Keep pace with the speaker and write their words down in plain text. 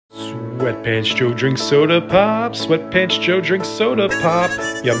Sweatpants Joe drinks soda pop. Sweatpants Joe drinks soda pop.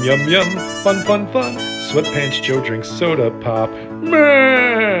 Yum, yum, yum. Fun, fun, fun. Sweatpants Joe drinks soda pop.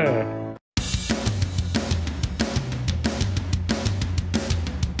 Meh.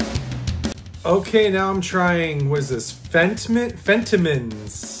 Okay, now I'm trying, what is this?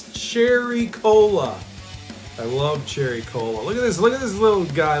 Fentimans Cherry Cola. I love cherry cola. Look at this little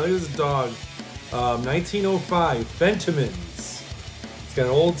guy. Look at this dog. 1905 Fentimans. It's got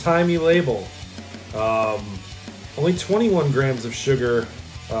an old-timey label. Only 21 grams of sugar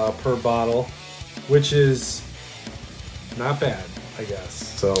per bottle, which is not bad, I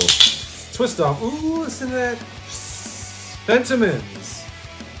guess. So, twist off. Ooh, listen to that. Fentimans.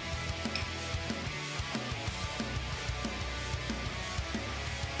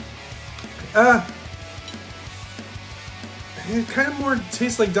 It kind of more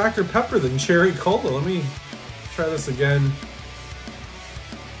tastes like Dr. Pepper than cherry cola. Let me try this again.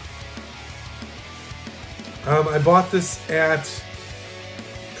 I bought this at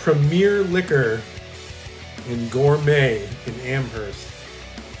Premier Liquor in Gourmet in Amherst.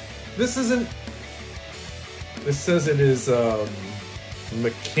 This isn't... This says it is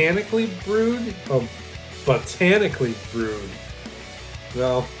mechanically brewed? Oh, botanically brewed.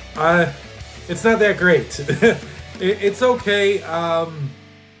 Well, it's not that great. It's okay.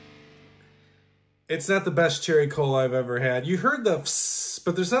 It's not the best cherry cola I've ever had. You heard the psst,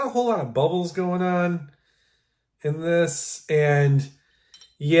 but there's not a whole lot of bubbles going on in this. And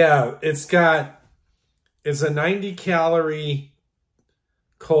yeah, it's a 90 calorie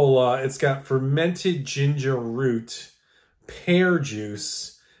cola. It's got fermented ginger root, pear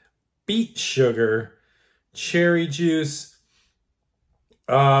juice, beet sugar, cherry juice.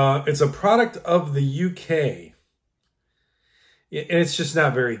 It's a product of the UK. It's just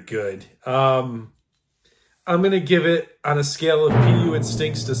not very good. I'm going to give it, on a scale of PU it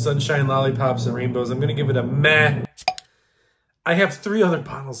stinks to sunshine, lollipops, and rainbows, I'm going to give it a meh. I have 3 other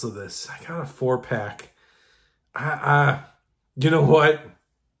bottles of this. I got a 4-pack. You know what?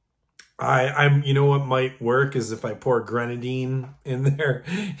 You know what might work is if I pour grenadine in there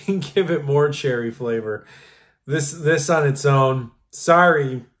and give it more cherry flavor. This on its own.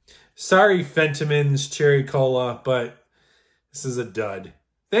 Sorry, Fentimans Cherry Cola, but this is a dud.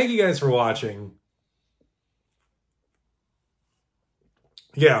 Thank you guys for watching.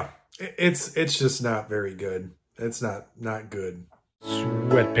 Yeah, it's just not very good. It's not good.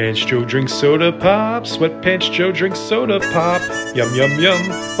 Sweatpants Joe drinks soda pop. Sweatpants Joe drinks soda pop. Yum, yum,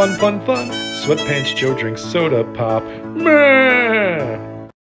 yum. Fun, fun, fun. Sweatpants Joe drinks soda pop. Meh.